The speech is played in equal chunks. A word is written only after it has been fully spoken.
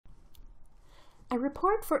A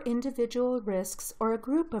report for individual risks or a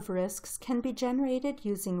group of risks can be generated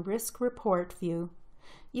using Risk Report view.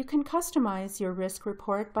 You can customize your risk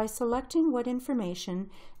report by selecting what information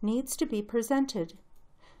needs to be presented.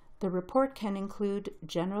 The report can include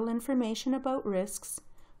general information about risks,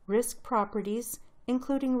 risk properties,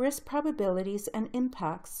 including risk probabilities and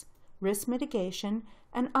impacts, risk mitigation,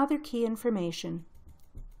 and other key information.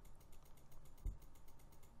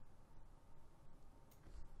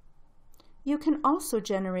 You can also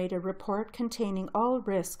generate a report containing all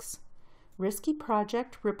risks.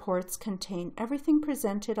 RiskyProject reports contain everything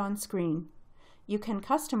presented on screen. You can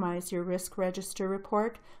customize your risk register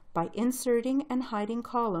report by inserting and hiding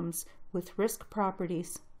columns with risk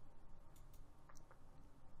properties.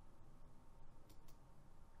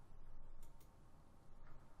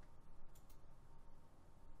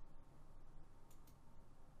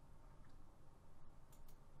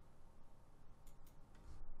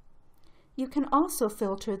 You can also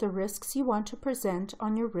filter the risks you want to present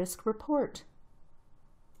on your risk report.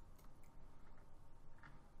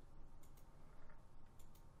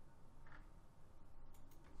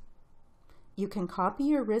 You can copy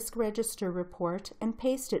your risk register report and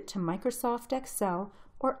paste it to Microsoft Excel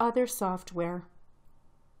or other software.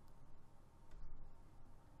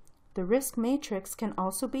 The risk matrix can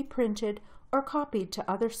also be printed or copied to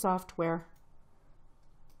other software.